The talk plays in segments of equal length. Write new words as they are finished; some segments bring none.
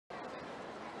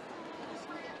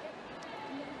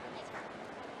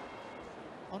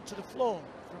onto the floor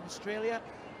from Australia,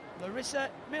 Larissa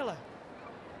Miller.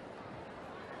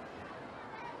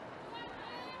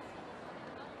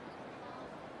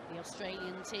 The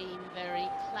Australian team, very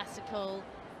classical.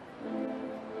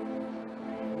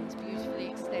 It's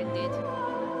beautifully extended.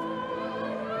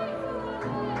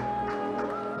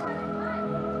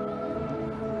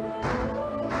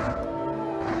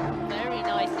 Very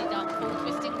nicely done. Full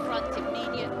twisting front,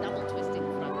 immediate double twisting front.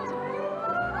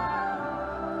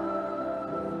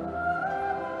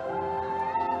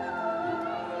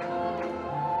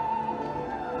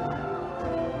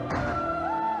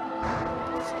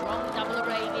 Strong double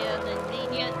Arabian,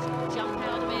 immediate jump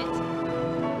out of it.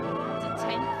 It's a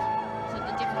 10th to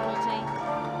the difficulty.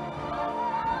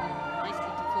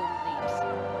 Nicely performed leaps.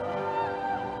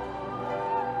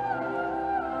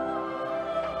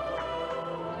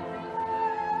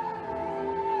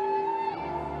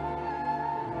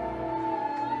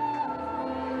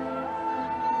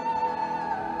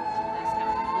 Gymnasts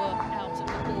have to work out of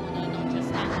the corner, not just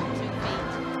stand on 2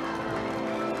 feet.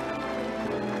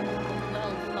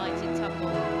 Well flighted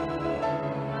tumble.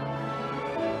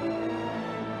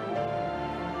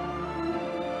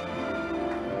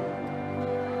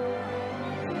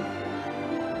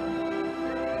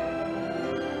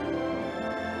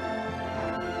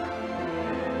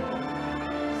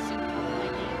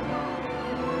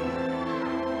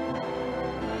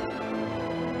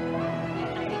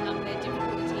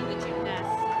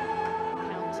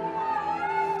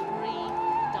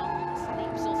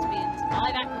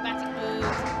 Acrobatic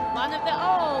moves. One of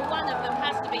them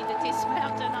has to be the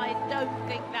dismount, and I don't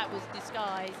think that was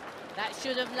disguised. That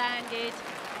should have landed.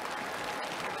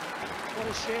 What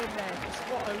a shame there, because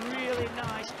what a really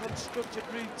nice constructed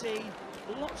routine.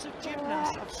 Lots of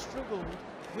gymnasts have struggled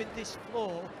with this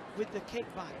floor, with the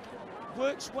kickback.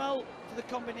 Works well for the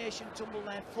combination tumble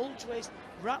there, full twist,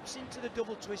 wraps into the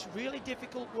double twist, really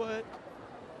difficult work.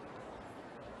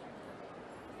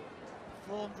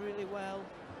 Performed really well.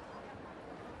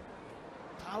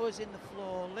 Powers in the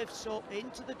floor, lifts up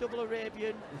into the double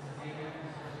Arabian.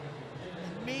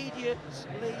 Immediate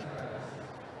leap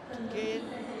to gain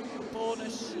a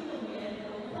bonus.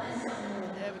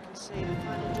 There we can see the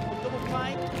final double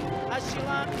pike as she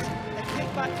lands. A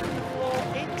kickback from the floor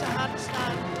into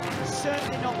handstand.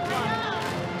 Certainly not planned.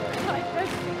 I don't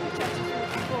think the judges will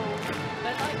fall,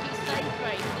 but like you say,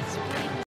 Grace, the spring